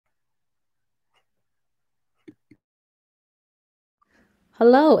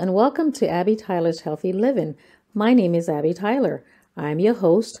Hello, and welcome to Abby Tyler's Healthy Living. My name is Abby Tyler. I'm your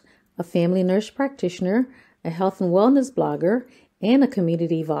host, a family nurse practitioner, a health and wellness blogger, and a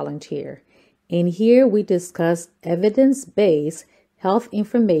community volunteer. In here, we discuss evidence based health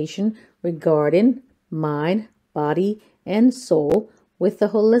information regarding mind, body, and soul with a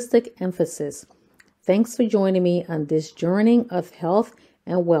holistic emphasis. Thanks for joining me on this journey of health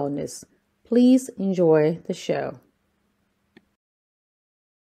and wellness. Please enjoy the show.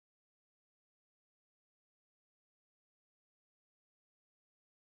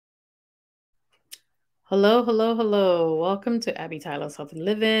 Hello, hello, hello. Welcome to Abby Tyler's Healthy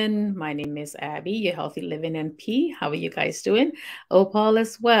Living. My name is Abby, your Healthy Living NP. How are you guys doing? Hope all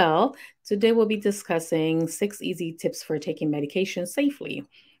is well. Today we'll be discussing 6 easy tips for taking medication safely.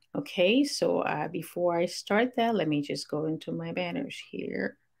 Okay, so before I start that, let me just go into my banners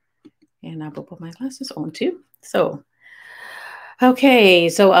here and I will put my glasses on too. Okay,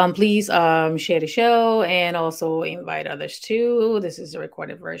 so please share the show and also invite others too. This is a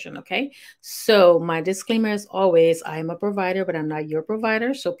recorded version, okay? So my disclaimer is always I am a provider, but I'm not your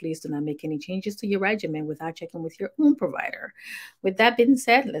provider. So please do not make any changes to your regimen without checking with your own provider. With that being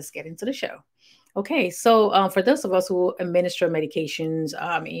said, let's get into the show. Okay, so for those of us who administer medications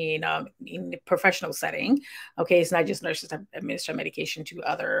in the professional setting, okay, it's not just nurses that administer medication to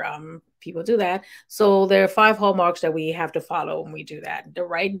other people do that. So there are 5 hallmarks that we have to follow when we do that: the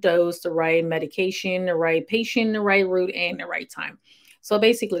right dose, the right medication, the right patient, the right route, and the right time. So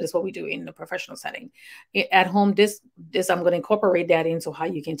basically, that's what we do in the professional setting. At home, this I'm going to incorporate that into how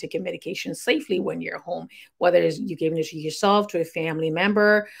you can take your medication safely when you're home, whether it's you giving it to yourself, to a family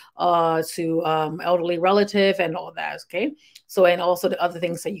member, to elderly relative, and all that. Okay, so and also the other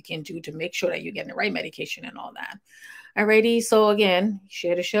things that you can do to make sure that you're getting the right medication and all that. Alrighty, so again,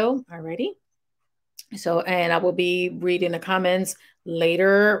 share the show. Alrighty. So, and I will be reading the comments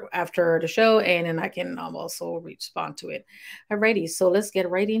later after the show, and then I can also respond to it. Alrighty, so let's get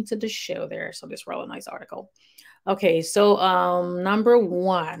right into the show there. So this real nice article. Okay, so number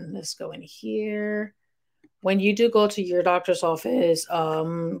one, let's go in here. When you do go to your doctor's office,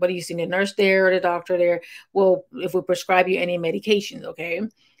 what you see the nurse there or the doctor there? Well, if we prescribe you any medications, okay,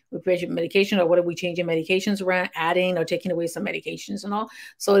 we prescribe medication, or what are we changing medications around, adding or taking away some medications and all.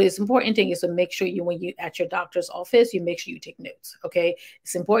 So it's important thing is to make sure you, when you at your doctor's office, you make sure you take notes. Okay,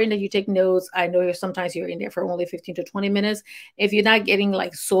 it's important that you take notes. I know sometimes you're in there for only 15 to 20 minutes. If you're not getting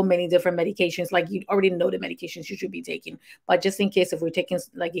like so many different medications, like you already know the medications you should be taking, but just in case if we're taking,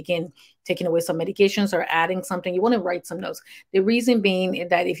 like again, taking away some medications or adding something, you want to write some notes. The reason being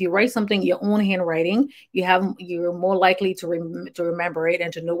that if you write something in your own handwriting, you're more likely to remember it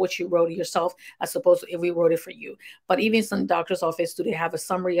and to know what you wrote yourself as opposed to if we wrote it for you. But even some doctor's office, do they have a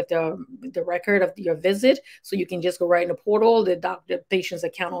summary of the record of your visit, so you can just go right in the portal, the patient's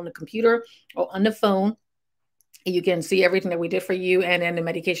account on the computer or on the phone, you can see everything that we did for you and then the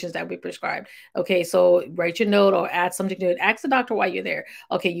medications that we prescribed. Okay, so write your note or add something to it. Ask the doctor why you're there.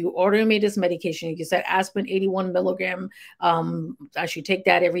 Okay, you ordering me this medication. You said aspirin 81 milligram. I should take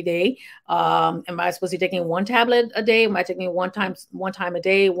that every day. Am I supposed to be taking one tablet a day? Am I taking one time a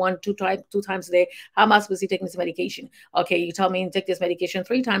day, two times a day? How am I supposed to be taking this medication? Okay, you tell me to take this medication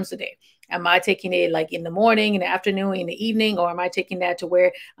 3 times a day. Am I taking it like in the morning, in the afternoon, in the evening, or am I taking that to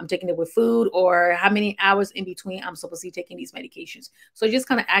where I'm taking it with food, or how many hours in between I'm supposed to be taking these medications? So just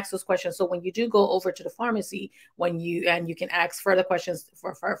kind of ask those questions. So when you do go over to the pharmacy, you can ask further questions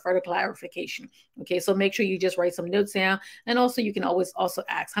for further clarification. Okay, so make sure you just write some notes down, and also you can always also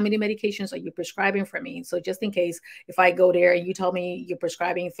ask how many medications are you prescribing for me. So just in case if I go there and you tell me you're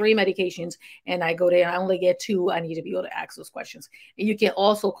prescribing 3 medications and I go there and I only get 2, I need to be able to ask those questions. And you can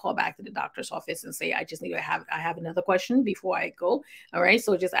also call back to the doctor's office and say, I have another question before I go. All right,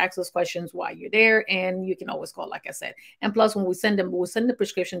 so just ask those questions while you're there, and you can always call, like I said. And plus, when we'll send the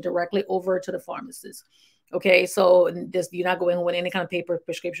prescription directly over to the pharmacist. Okay, so you're not going with any kind of paper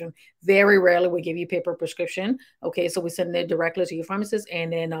prescription. Very rarely we give you paper prescription. Okay, so we send it directly to your pharmacist,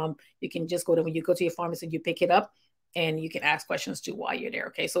 and then you can just go to, when you go to your pharmacist, you pick it up, and you can ask questions too while you're there.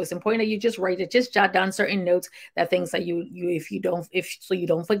 Okay, so it's important that you just write it, just jot down certain notes, that things that you if so you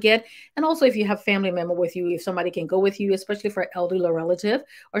don't forget. And also, if you have family member with you, if somebody can go with you, especially for elderly relative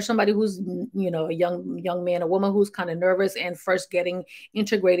or somebody who's a young man or woman who's kind of nervous and first getting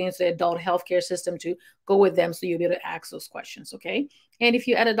integrated into the adult healthcare system, to go with them so you'll be able to ask those questions. Okay, and if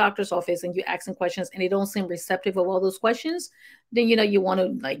you're at a doctor's office and you're asking questions and they don't seem receptive of all those questions, then you want to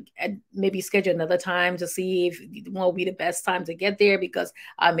like maybe schedule another time to see if it will be the best time to get there, because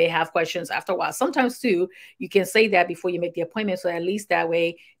I may have questions after a while. Sometimes too, you can say that before you make the appointment, so at least that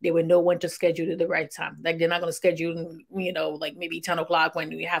way they would know when to schedule at the right time. Like they're not going to schedule, like maybe 10 o'clock when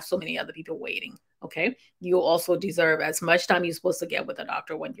we have so many other people waiting. Okay. You also deserve as much time you're supposed to get with the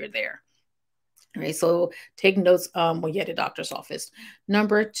doctor when you're there. All right. So take notes when you're at the doctor's office.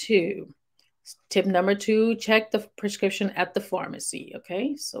 Tip number two, check the prescription at the pharmacy.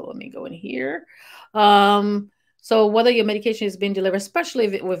 Okay. So let me go in here. So whether your medication has been delivered, especially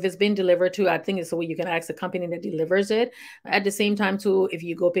if it's been delivered to, I think it's the way you can ask the company that delivers it. At the same time, too, if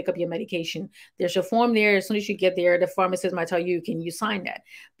you go pick up your medication, there's a form there. As soon as you get there, the pharmacist might tell you, can you sign that?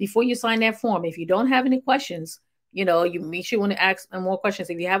 Before you sign that form, if you don't have any questions, you make sure you want to ask more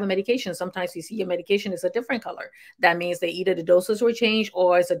questions. If you have a medication, sometimes you see your medication is a different color. That means that either the doses were changed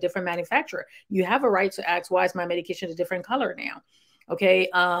or it's a different manufacturer. You have a right to ask, why is my medication a different color now? Okay.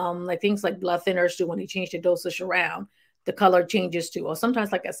 Like things like blood thinners do, when they change the dosage around, the color changes too. Or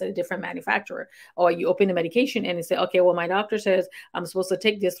sometimes, like I said, a different manufacturer. Or you open the medication and you say, okay, well, my doctor says I'm supposed to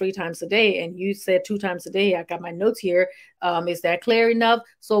take this 3 times a day, and you said 2 times a day. I got my notes here. Is that clear enough?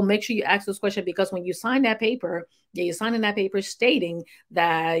 So make sure you ask those questions, because when you sign that paper, you're signing that paper stating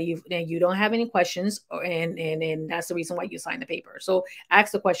that you don't have any questions, and that's the reason why you sign the paper. So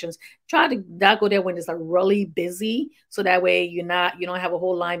ask the questions. Try to not go there when it's like really busy, so that way you don't have a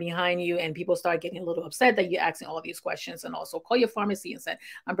whole line behind you and people start getting a little upset that you're asking all these questions. And also call your pharmacy and say,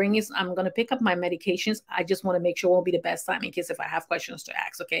 I'm going to pick up my medications. I just want to make sure it won't be the best time in case if I have questions to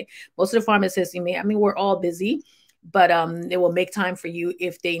ask. Okay, most of the pharmacists, we're all busy, but they will make time for you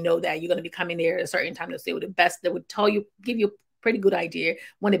if they know that you're going to be coming there at a certain time. They would tell you, give you a pretty good idea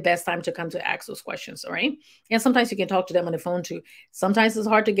when the best time to come to ask those questions. All right. And sometimes you can talk to them on the phone too. Sometimes it's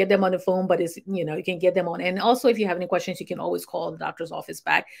hard to get them on the phone, but you can get them on. And also, if you have any questions, you can always call the doctor's office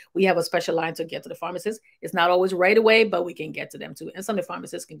back. We have a special line to get to the pharmacist. It's not always right away, but we can get to them too. And some of the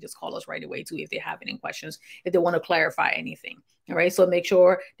pharmacists can just call us right away too if they have any questions, if they want to clarify anything. All right. So make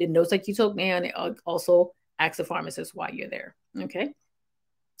sure the notes that you took, man, also ask the pharmacist while you're there. Okay.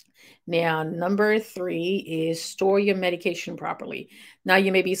 Now, number 3 is store your medication properly. Now,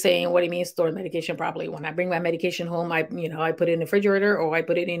 you may be saying, what do you mean store medication properly? When I bring my medication home, I put it in the refrigerator, or I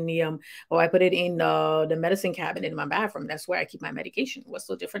put it in the medicine cabinet in my bathroom. That's where I keep my medication. What's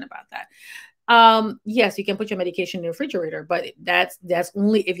so different about that? Yes, you can put your medication in the refrigerator, but that's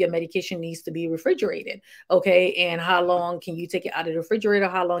only if your medication needs to be refrigerated. Okay. And how long can you take it out of the refrigerator?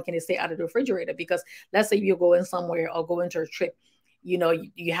 How long can it stay out of the refrigerator? Because let's say you're going somewhere or go into a trip,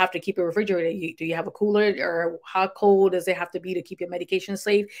 you have to keep it refrigerated. Do you have a cooler, or how cold does it have to be to keep your medication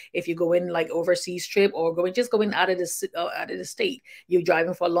safe? If you go in like overseas trip, or going out of the state, you're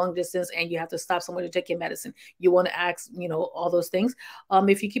driving for a long distance and you have to stop somewhere to take your medicine. You want to ask, all those things.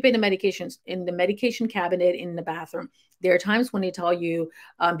 If you keep it in the medications in the medication cabinet in the bathroom, there are times when they tell you,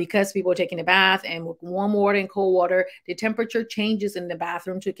 because people are taking a bath, and with warm water and cold water, the temperature changes in the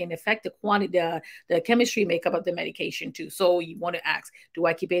bathroom, so it can affect the quantity, the chemistry makeup of the medication too. So you want to ask, do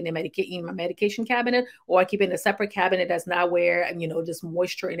I keep it in my medication cabinet, or I keep it in a separate cabinet that's not where, just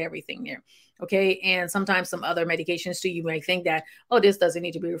moisture and everything there. Okay. And sometimes some other medications too, you might think that, oh, this doesn't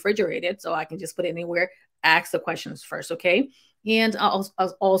need to be refrigerated, so I can just put it anywhere. Ask the questions first. Okay. And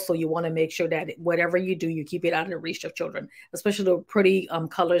also, you want to make sure that whatever you do, you keep it out of the reach of children, especially the pretty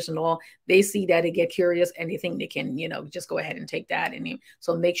colors and all. They see that, they get curious, and they think they can, just go ahead and take that. And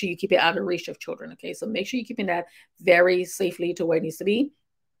so make sure you keep it out of the reach of children. Okay. So make sure you're keeping that very safely to where it needs to be.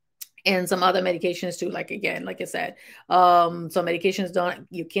 And some other medications too, like I said, some medications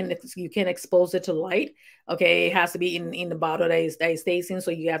you can expose it to light. Okay, it has to be in the bottle that it stays in, so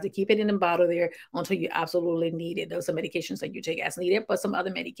you have to keep it in the bottle there until you absolutely need it. Those are medications that you take as needed, but some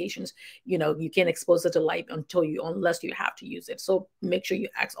other medications, you can't expose it to light unless you have to use it. So make sure you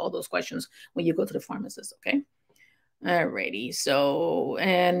ask all those questions when you go to the pharmacist. Okay. Alrighty. So,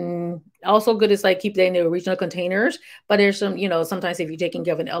 and also good is like keep that in the original containers. But there's some, sometimes if you're taking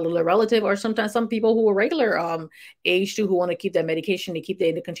care of an elderly relative, or sometimes some people who are regular age too, who want to keep that medication, they keep that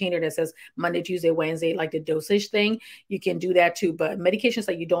in the container that says Monday, Tuesday, Wednesday, like the dosage thing. You can do that too. But medications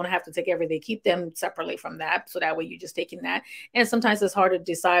that you don't have to take every day, keep them separately from that. So that way you're just taking that. And sometimes it's hard to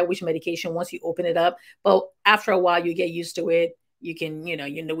decide which medication once you open it up. But after a while, you get used to it. You can,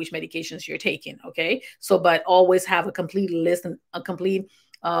 which medications you're taking. Okay. So, but always have a complete list, and a complete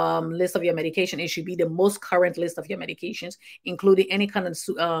list of your medication. It should be the most current list of your medications, including any kind of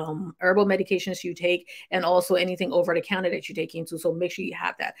herbal medications you take, and also anything over the counter that you take into. So make sure you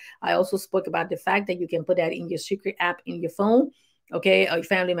have that. I also spoke about the fact that you can put that in your secret app in your phone. Okay, a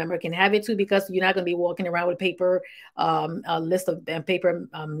family member can have it too, because you're not going to be walking around with paper, a list of paper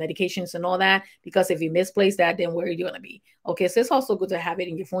medications and all that. Because if you misplace that, then where are you going to be? Okay, so it's also good to have it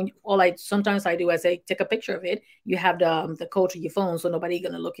in your phone. All I sometimes I do, I say take a picture of it. You have the code to your phone, so nobody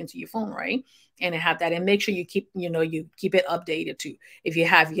going to look into your phone, right? And have that, and make sure you keep you keep it updated too. If you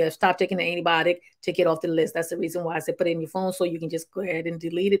have stopped taking the antibiotic, take it off the list. That's the reason why I say put it in your phone, so you can just go ahead and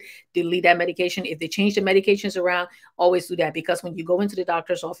delete it, delete that medication. If they change the medications around, always do that, because when you go into the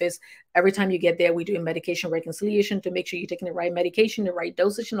doctor's office, every time you get there, we do a medication reconciliation to make sure you're taking the right medication, the right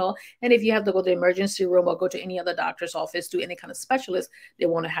dosage, and all. And if you have to go to the emergency room or go to any other doctor's office, to any kind of specialist, they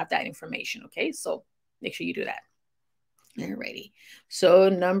want to have that information. Okay, so make sure you do that. Alrighty. So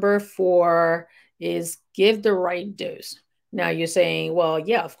number 4 is give the right dose. Now you're saying, well,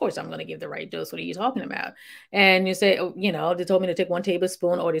 yeah, of course I'm going to give the right dose. What are you talking about? And you say, oh, they told me to take 1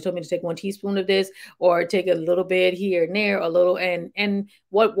 tablespoon, or they told me to take 1 teaspoon of this, or take a little bit here and there, a little, and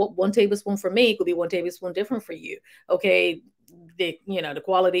what 1 tablespoon for me could be 1 tablespoon different for you. Okay, the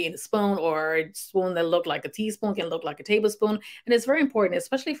quality in the spoon, or a spoon that look like a teaspoon can look like a tablespoon. And it's very important,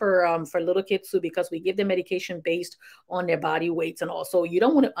 especially for little kids too, because we give them medication based on their body weights. And also you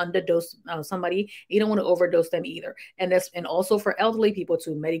don't want to underdose somebody, you don't want to overdose them either. And also for elderly people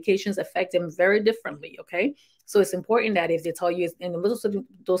too, medications affect them very differently. Okay, so it's important that if they tell you, and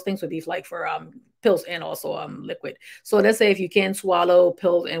those things would be like for pills and also liquid. So let's say if you can swallow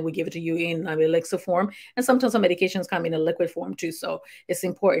pills, and we give it to you in elixir form, and sometimes some medications come in a liquid form too. So it's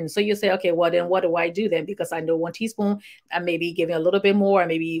important. So you say, okay, well then what do I do then? Because I know 1 teaspoon, I may be giving a little bit more,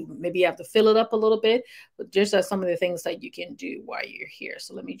 maybe you have to fill it up a little bit. But just as some of the things that you can do while you're here.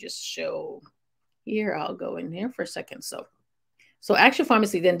 So let me just show here. I'll go in here for a second. So Action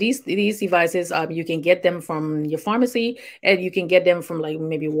Pharmacy, then these devices, you can get them from your pharmacy, and you can get them from like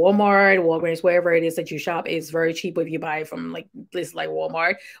maybe Walmart, Walgreens, wherever it is that you shop. It's very cheap if you buy it from like places like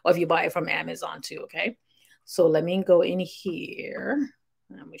Walmart, or if you buy it from Amazon too. Okay, so let me go in here.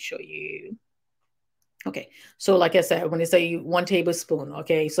 Let me show you. Okay, so like I said, when they say 1 tablespoon,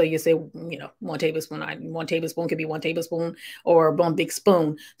 okay, so you say 1 tablespoon. 1 tablespoon could be 1 tablespoon, or one big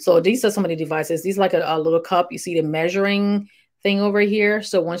spoon. So these are some of the devices. These are like a little cup. You see the measuring thing over here.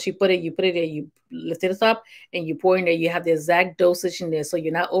 So once you put it there, you lift it up, and you pour in there. You have the exact dosage in there, so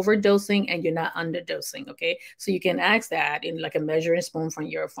you're not overdosing and you're not underdosing. Okay, so you can ask that in like a measuring spoon from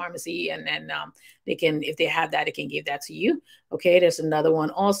your pharmacy, and then they can, if they have that, they can give that to you. Okay, there's another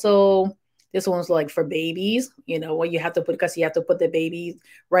one also. This one's like for babies, where you have to put, because you have to put the baby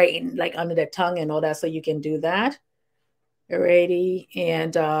right in, like under the tongue and all that. So you can do that. Alrighty.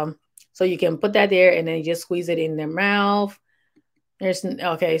 And so you can put that there, and then you just squeeze it in their mouth.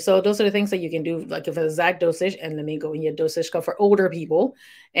 Okay, so those are the things that you can do, like if it's exact dosage. And let me go in your dosage cup for older people.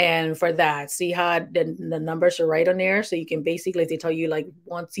 And for that, see how the numbers are right on there. So you can basically, they tell you like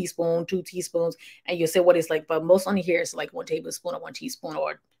 1 teaspoon, 2 teaspoons, and you say what it's like. But most on here is like 1 tablespoon, or 1 teaspoon,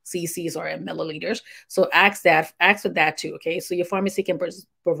 or cc's, or milliliters. So ask for that too. Okay, so your pharmacy can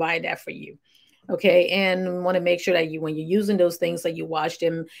provide that for you. Okay, and want to make sure that when you're using those things, that you wash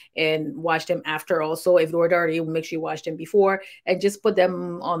them, and wash them after. Also, if you're dirty, make sure you wash them before, and just put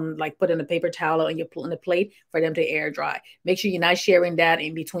them on, like put in a paper towel on the plate for them to air dry. Make sure you're not sharing that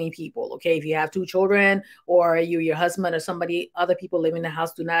in between people. Okay, if you have 2 children, or your husband, or somebody, other people living in the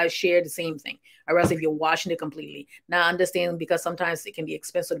house, do not share the same thing, or else if you're washing it completely. Now understand, because sometimes it can be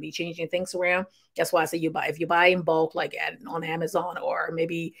expensive to be changing things around. That's why I say if you buy in bulk, like on Amazon or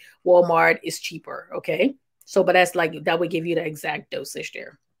maybe Walmart, is cheaper. Okay, so but that's like, that would give you the exact dosage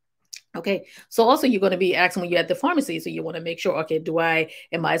there. Okay, so also you're going to be asking when you're at the pharmacy, so you want to make sure, okay,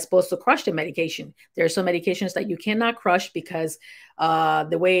 am I supposed to crush the medication? There are some medications that you cannot crush, because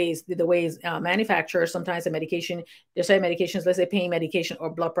the ways manufacturer, sometimes the medication, there's certain medications, let's say pain medication or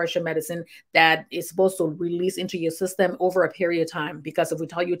blood pressure medicine, that is supposed to release into your system over a period of time. Because if we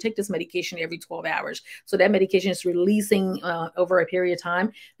tell you take this medication every 12 hours, so that medication is releasing over a period of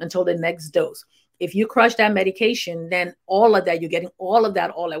time until the next dose. If you crush that medication, then all of that, you're getting all of that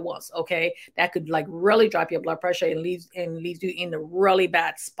all at once. Okay, that could like really drop your blood pressure, and leaves you in a really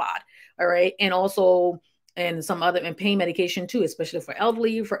bad spot. All right, and also, and some other, and pain medication too, especially for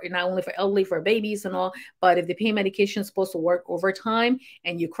elderly, for not only for elderly, for babies and all. But if the pain medication is supposed to work over time,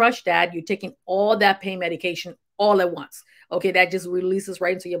 and you crush that, you're taking all that pain medication all at once. Okay, that just releases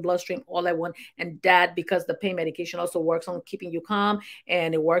right into your bloodstream all at once. And that, because the pain medication also works on keeping you calm,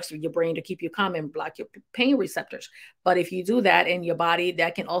 and it works with your brain to keep you calm and block your pain receptors. But if you do that in your body,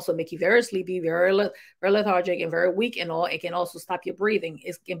 that can also make you very sleepy, very lethargic, and very weak, and all. It can also stop your breathing.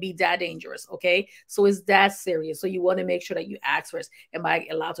 It can be that dangerous. Okay, so it's that serious. So you want to make sure that you ask first: am I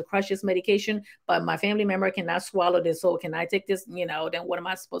allowed to crush this medication? But my family member cannot swallow this, so can I take this? Then what am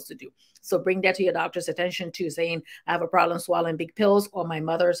I supposed to do? So bring that to your doctor's attention too, saying I have a problem swallowing big pills, or my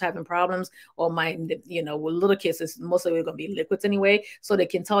mother's having problems, or my, with little kids, it's mostly going to be liquids anyway. So they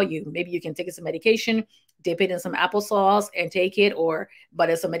can tell you, maybe you can take some medication, dip it in some applesauce and take it, but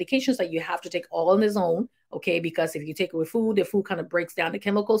there's some medications that you have to take all on its own. Okay, because if you take it with food, the food kind of breaks down the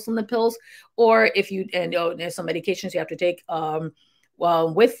chemicals from the pills. Or if you, and there's some medications you have to take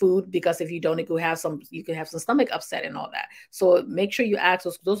with food, because if you don't, you could have some stomach upset and all that. So make sure you ask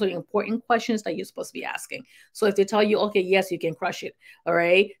those are important questions that you're supposed to be asking. So if they tell you, okay, yes, you can crush it. All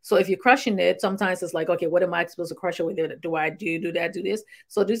right. So if you're crushing it, sometimes it's like, okay, what am I supposed to crush it with? Do I do that, do this?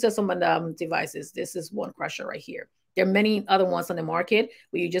 So these are some of the devices. This is one crusher right here. There are many other ones on the market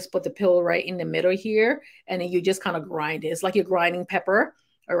where you just put the pill right in the middle here, and then you just kind of grind it. It's like you're grinding pepper.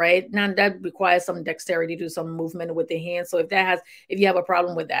 All right. Now that requires some dexterity to do some movement with the hand. So if you have a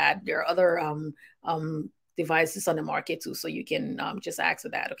problem with that, there are other devices on the market too. So you can just ask for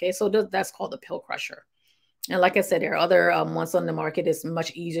that. Okay. So that's called the pill crusher. And like I said, there are other ones on the market. It's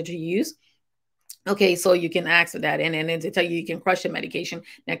much easier to use. Okay, so you can ask for that, and then they tell you can crush the medication,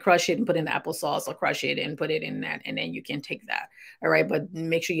 then crush it and put in the applesauce, or crush it and put it in that, and then you can take that. All right, but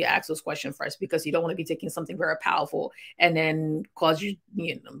make sure you ask those questions first, because you don't want to be taking something very powerful and then cause you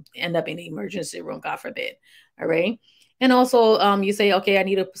end up in the emergency room, God forbid. All right, and also you say, okay, I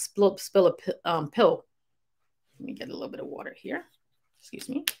need to spill a pill. Let me get a little bit of water here. Excuse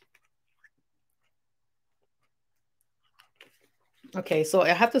me. Okay, so I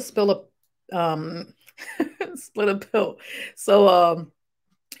have to spill a split a pill. So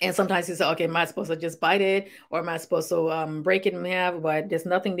and sometimes you say, okay, am I supposed to just bite it, or am I supposed to break it in half? But there's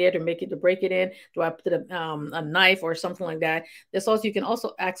nothing there to break it in. Do I put a knife or something like that? This also, you can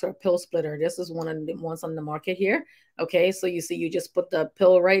also ask for a pill splitter. This is one of the ones on the market here. Okay, so you see, you just put the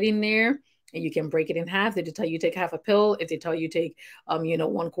pill right in there, and you can break it in half. If they tell you take half a pill, if they tell you take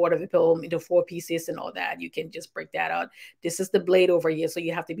 1/4 of a pill into 4 pieces and all that, you can just break that out. This is the blade over here, so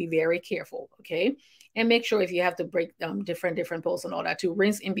you have to be very careful. Okay, and make sure, if you have to break different pills and all that, to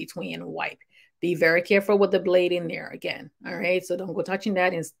rinse in between and wipe. Be very careful with the blade in there again. All right, so don't go touching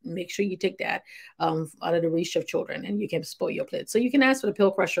that, and make sure you take that out of the reach of children, and you can spoil your plate. So you can ask for the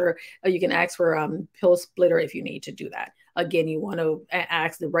pill crusher, or you can ask for pill splitter if you need to do that. Again, you want to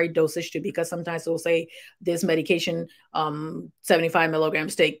ask the right dosage too, because sometimes they'll say this medication 75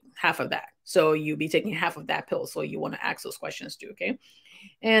 milligrams, take half of that, so you'll be taking half of that pill. So you want to ask those questions too. Okay,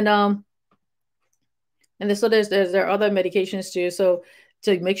 and so there are other medications too. So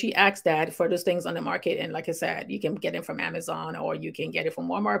to make sure you ask that for those things on the market. And like I said, you can get it from Amazon, or you can get it from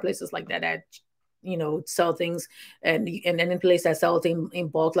Walmart, places like that sell things, and then in place that sell things in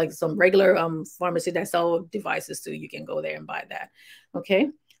bulk, like some regular pharmacy that sell devices too. You can go there and buy that. Okay,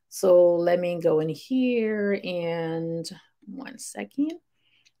 so let me go in here, and 1 second.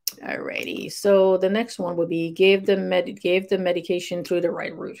 Alrighty, so the next one would be gave the medication through the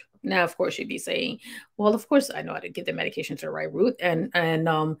right route. Now, of course, you'd be saying, well, of course I know how to give the medication to the right route, and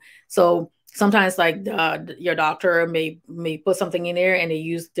so sometimes, like, your doctor may put something in there, and they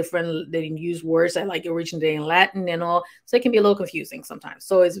use words that like originated in Latin and all, so it can be a little confusing sometimes.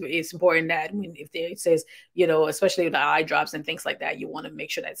 So it's important that if it says, especially with the eye drops and things like that, you want to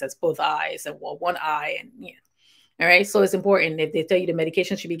make sure that it says both eyes, and one eye, and all right, so it's important. If they tell you the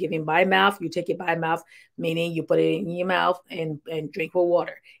medication should be given by mouth, you take it by mouth, meaning you put it in your mouth and drink with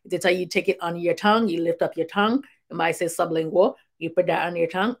water. If they tell you take it on your tongue, you lift up your tongue. It might say sublingual. You put that on your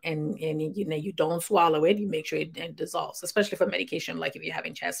tongue, and you don't swallow it. You make sure it dissolves, especially for medication, like if you're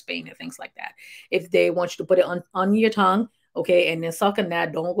having chest pain and things like that. If they want you to put it on your tongue, okay, and then suck on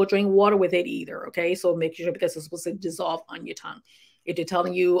that, don't go drink water with it either. Okay, so make sure, because it's supposed to dissolve on your tongue. If they're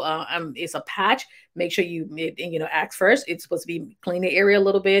telling you it's a patch, make sure you ask first. It's supposed to be clean the area a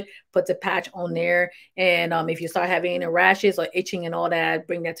little bit, put the patch on there. And if you start having rashes or itching and all that,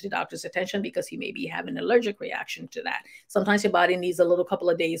 bring that to the doctor's attention, because he may be having an allergic reaction to that. Sometimes your body needs a little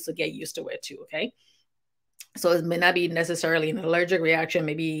couple of days to get used to it too, okay? So it may not be necessarily an allergic reaction.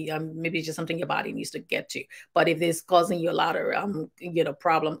 Maybe it's just something your body needs to get to. But if it's causing you a lot of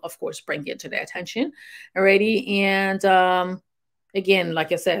problem, of course, bring it to their attention. Alrighty, and Again,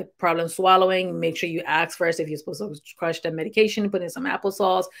 like I said, problem swallowing, make sure you ask first if you're supposed to crush the medication, put in some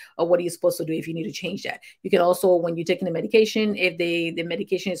applesauce, or what are you supposed to do if you need to change that. You can also, when you're taking the medication, if the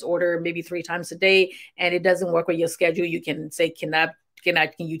medication is ordered maybe 3 times a day and it doesn't work with your schedule, you can say, can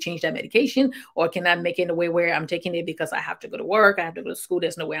you change that medication, or can I make it in a way where I'm taking it because I have to go to work, I have to go to school,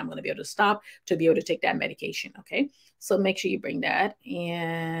 there's no way I'm going to be able to stop to be able to take that medication. Okay, so make sure you bring that.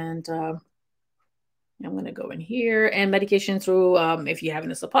 And I'm going to go in here and medication through, if you're having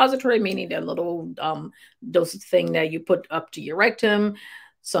a suppository, meaning that little dosage thing that you put up to your rectum.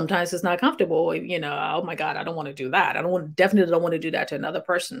 Sometimes it's not comfortable, oh my God, I don't want to do that. Definitely don't want to do that to another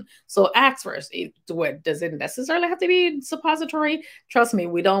person. So ask first, does it necessarily have to be suppository? Trust me,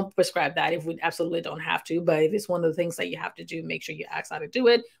 we don't prescribe that if we absolutely don't have to, but if it's one of the things that you have to do, make sure you ask how to do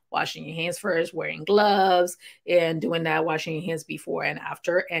it. Washing your hands first, wearing gloves, and doing that, washing your hands before and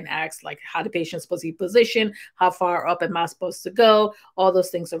after, and ask like how the patient's supposed to be positioned, how far up am I supposed to go? All those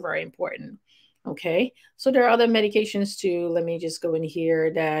things are very important. Okay, so there are other medications too. Let me just go in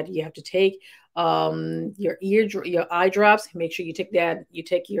here that you have to take. Your eye drops. Make sure you take that. You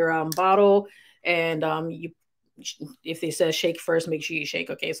take your bottle, and if they say shake first, make sure you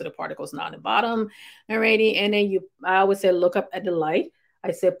shake. Okay, so the particle's not on the bottom. Alrighty, and then I would say look up at the light. I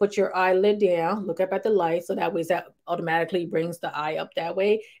said put your eyelid down, look up at the light, so that way that automatically brings the eye up that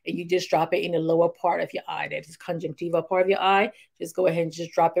way, and you just drop it in the lower part of your eye, that is conjunctiva part of your eye. Just go ahead and just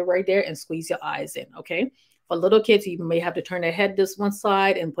drop it right there and squeeze your eyes in, okay? For little kids, you may have to turn their head this one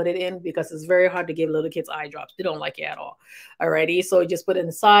side and put it in because it's very hard to give little kids eye drops. They don't like it at all. Alrighty, so just put it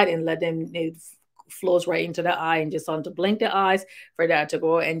inside and let them, it flows right into the eye, and just on to blink the eyes for that to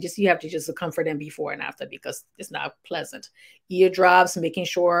go. And just, you have to just comfort them before and after because it's not pleasant. Ear drops, making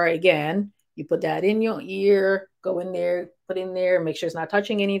sure, again, you put that in your ear, go in there, put in there, make sure it's not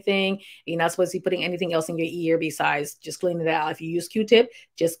touching anything. You're not supposed to be putting anything else in your ear besides just cleaning it out. If you use Q-tip,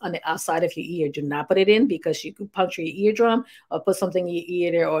 just on the outside of your ear. Do not put it in because you could puncture your eardrum or put something in your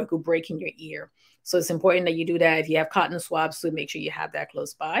ear there, or it could break in your ear. So it's important that you do that. If you have cotton swabs, so make sure you have that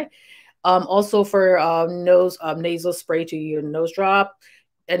close by. Also for nasal spray to your nose drop,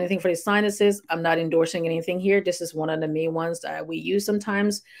 anything for the sinuses. I'm not endorsing anything here. This is one of the main ones that we use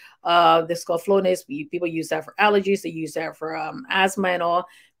sometimes. This is called Flonase. People use that for allergies. They use that for asthma and all.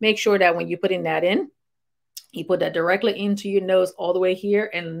 Make sure that when you're putting that in, you put that directly into your nose all the way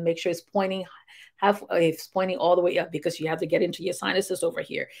here, and make sure it's pointing it's pointing all the way up, because you have to get into your sinuses over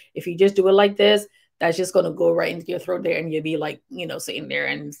here. If you just do it like this, that's just going to go right into your throat there, and you'll be like, sitting there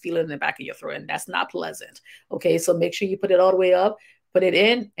and feeling in the back of your throat, and that's not pleasant. Okay, so make sure you put it all the way up, put it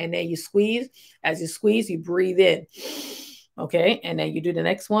in, and then you squeeze. As you squeeze, you breathe in. Okay, and then you do the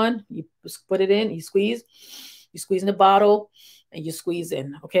next one. You put it in, you squeeze in the bottle, and you squeeze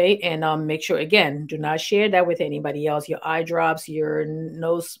in. Okay, and make sure, again, do not share that with anybody else. Your eye drops, your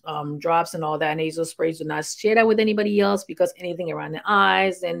nose drops, and all that, nasal sprays, do not share that with anybody else, because anything around the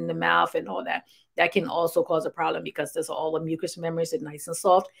eyes and the mouth and all that can also cause a problem, because there's all the mucous membranes are nice and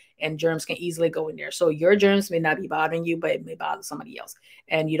soft, and germs can easily go in there. So your germs may not be bothering you, but it may bother somebody else,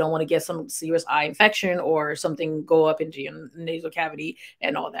 and you don't want to get some serious eye infection or something go up into your nasal cavity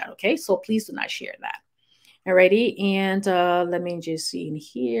and all that. Okay, so please do not share that. Alrighty, and let me just see in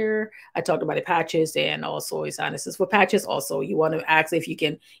here. I talked about the patches and also sinuses. For patches, also you want to ask if you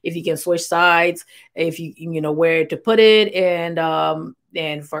can switch sides, if you know where to put it, and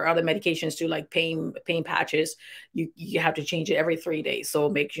for other medications too, like pain patches, you have to change it every 3 days. So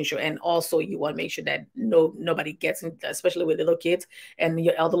making sure, and also you want to make sure that nobody gets in, especially with little kids and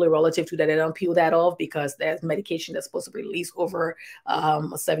your elderly relative too, that they don't peel that off, because that's medication that's supposed to be released over a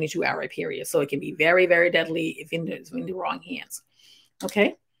 72-hour period. So it can be very, very deadly if in the wrong hands.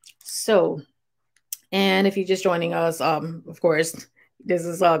 Okay, so, and if you're just joining us, of course, this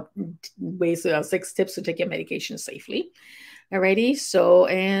is ways 6 tips to take your medication safely. Alrighty, so,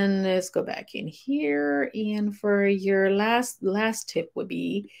 and let's go back in here. And for your last tip would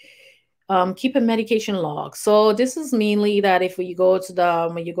be keep a medication log. So this is mainly that if you go to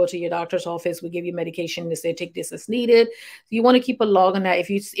when you go to your doctor's office, we give you medication, they say take this as needed. So you want to keep a log on that. If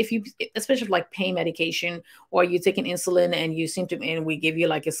you especially like pain medication, or you're taking insulin and you seem to, and we give you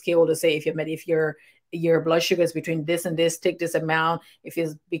like a scale to say if your blood sugar is between this and this, take this amount. If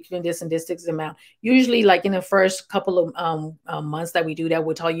it's between this and this, take this amount. Usually, like in the first couple of months that we do that,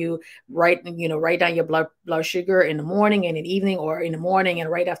 we'll tell you write down your blood sugar in the morning and in the evening, or in the morning and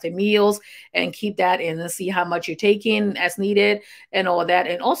right after meals, and keep that and see how much you're taking as needed and all that.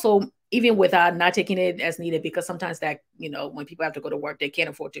 And also, even without not taking it as needed, because sometimes that when people have to go to work, they can't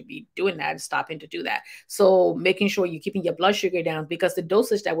afford to be doing that and stopping to do that. So making sure you're keeping your blood sugar down, because the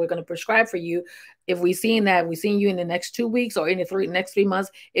dosage that we're going to prescribe for you, if we're seeing you in the next 2 weeks or in the next 3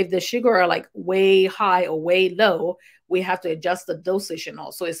 months, if the sugar are like way high or way low, we have to adjust the dosage and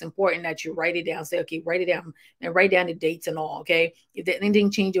all. So it's important that you write it down. Say, okay, write it down and write down the dates and all. Okay. If anything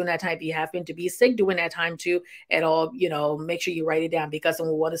changed during that time, if you happen to be sick during that time too, at all, make sure you write it down, because then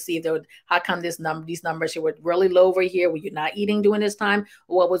we want to see if how come these numbers here were really low over here. Were you not eating during this time?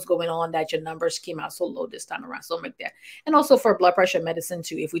 Or what was going on that your numbers came out so low this time around? So make that. And also for blood pressure medicine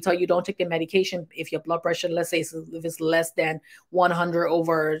too. If we tell you don't take the medication, if your blood pressure, let's say if it's less than 100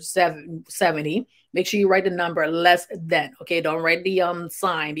 over 70, make sure you write the number less than. Okay, don't write the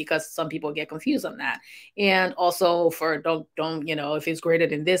sign, because some people get confused on that. And also for don't if it's greater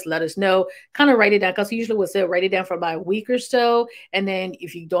than this, let us know. Kind of write it down, because usually we'll say write it down for about a week or so, and then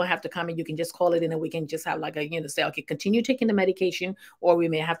if you don't have to come in, you can just call it in, and we can just have like say, okay, continue taking the medication, or we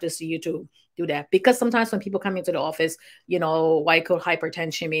may have to see you to do that. Because sometimes when people come into the office, white coat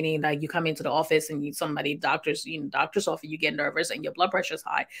hypertension, meaning like you come into the office and doctor's office, you get nervous and your blood pressure is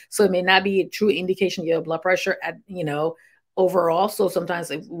high. So it may not be a true indication of your blood pressure at, overall. So sometimes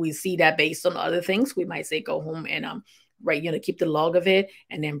if we see that based on other things, we might say go home and keep the log of it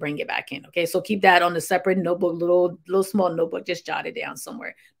and then bring it back in. Okay, so keep that on a separate notebook, little small notebook. Just jot it down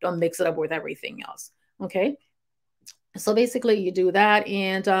somewhere. Don't mix it up with everything else. Okay, so basically you do that,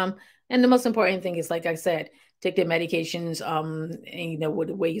 and the most important thing is, like I said, take the medications, with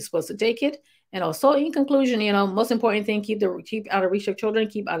the way you're supposed to take it. And also, in conclusion, most important thing, keep out of reach of children,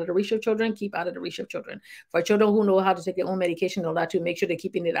 keep out of the reach of children, keep out of the reach of children. For children who know how to take their own medication, all that, to make sure they're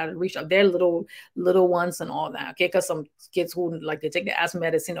keeping it out of reach of their little ones and all that. Okay, because some kids who like to take the asthma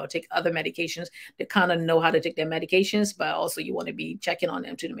medicine or take other medications, they kind of know how to take their medications, but also you want to be checking on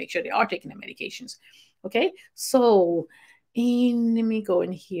them to make sure they are taking their medications. Okay, so let me go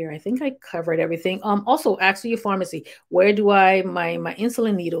in here. I think I covered everything. Also ask your pharmacy, where do I my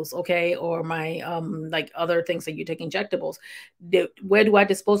insulin needles, okay, or my like other things that you take injectables, where do I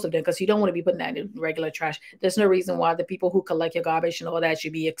dispose of them? Because you don't want to be putting that in regular trash. There's no reason why the people who collect your garbage and all that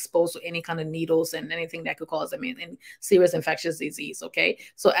should be exposed to any kind of needles and anything that could cause them in serious infectious disease. Okay,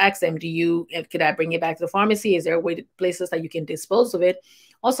 so ask them, could I bring it back to the pharmacy? Is there places that you can dispose of it?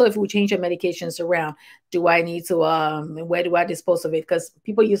 Also, if we change your medications around, do I need to, where do I dispose of it? Because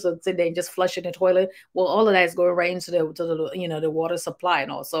people used to sit there and just flush it in the toilet. Well, all of that is going right into the water supply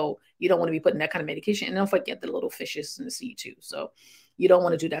and all. So you don't want to be putting that kind of medication. And don't forget the little fishes in the sea too. So you don't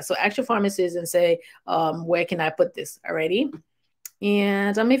want to do that. So ask your pharmacist and say, where can I put this? Alrighty.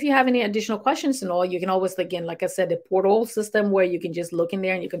 And if you have any additional questions and all, you can always, again, like I said, the portal system where you can just look in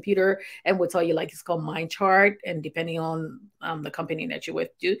there on your computer and will tell you, like, it's called MindChart. And depending on the company that you're with,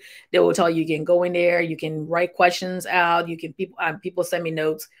 they will tell you can go in there, you can write questions out. You can, people send me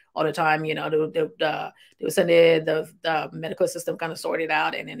notes all the time. They will send the medical system kind of sort it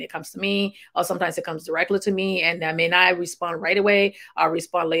out, and then it comes to me, or sometimes it comes directly to me, and I may not respond right away. I'll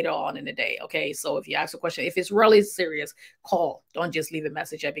respond later on in the day. Okay, so if you ask a question, if it's really serious, call. Don't just leave a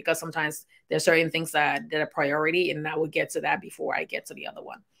message yet, because sometimes there's certain things that are priority, and I will get to that before I get to the other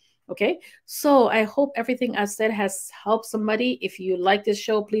one. Okay, so I hope everything I said has helped somebody. If you like this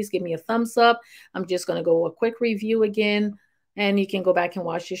show, please give me a thumbs up. I'm just going to go a quick review again, and you can go back and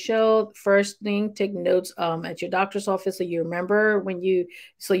watch the show. First thing, take notes at your doctor's office so you remember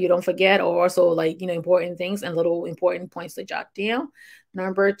so you don't forget, or also important things and little important points to jot down.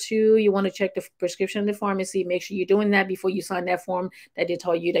 Number 2, you want to check the prescription in the pharmacy. Make sure you're doing that before you sign that form that they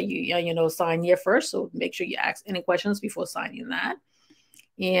tell you that you sign here first. So make sure you ask any questions before signing that.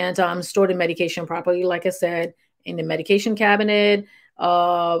 And store the medication properly, like I said, in the medication cabinet, in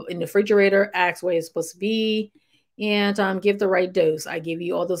the refrigerator. Ask where it's supposed to be, and give the right dose. I give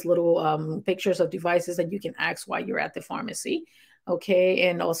you all those little pictures of devices that you can ask while you're at the pharmacy. Okay,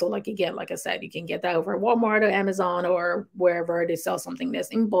 and also, like I said, you can get that over Walmart or Amazon or wherever they sell something that's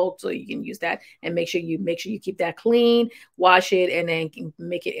in bulk, so you can use that. And make sure you keep that clean, wash it, and then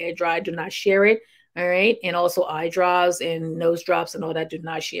make it air dry. Do not share it. All right, and also eye drops and nose drops and all that. Do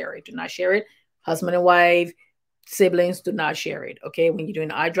not share it. Do not share it. Husband and wife, siblings, do not share it. Okay, when you're doing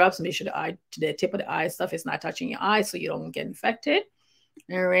eye drops, make sure the tip of the eye stuff is not touching your eye so you don't get infected.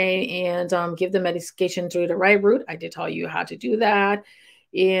 All right, and give the medication through the right route. I did tell you how to do that.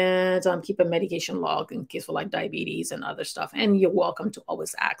 And keep a medication log in case for like diabetes and other stuff. And you're welcome to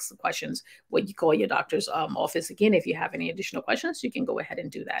always ask questions when you call your doctor's office. Again, if you have any additional questions, you can go ahead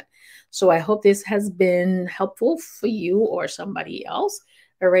and do that. So I hope this has been helpful for you or somebody else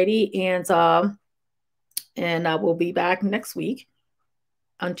already. And I will be back next week.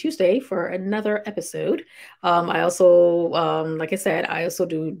 on Tuesday for another episode. I also, like I said, I also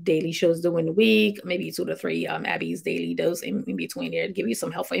do daily shows during the week, maybe 2 to 3 Abby's daily dose in between there to give you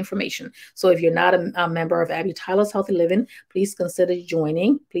some helpful information. So if you're not a member of Abby Tyler's Healthy Living, please consider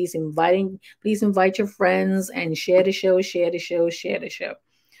joining. Please invite your friends and share the show, share the show, share the show.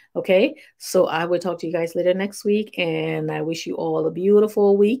 Okay, so I will talk to you guys later next week, and I wish you all a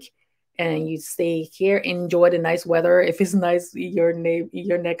beautiful week. And you stay here, enjoy the nice weather if it's nice your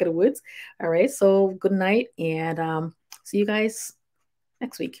neck of the woods. All right, so good night, and see you guys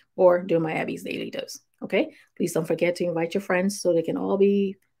next week or do my Abby's Daily Dose. Okay, please don't forget to invite your friends so they can all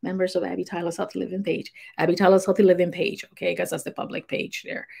be members of Abby Tyler's Healthy Living page. Abby Tyler's Healthy Living page. Okay, because that's the public page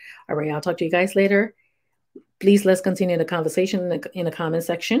there. All right, I'll talk to you guys later. Please, let's continue the conversation in the comment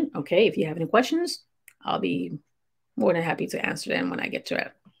section. Okay, if you have any questions, I'll be more than happy to answer them when I get to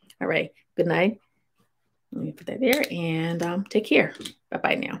it. All right, good night. Let me put that there and take care.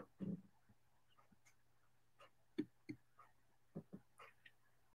 Bye-bye now.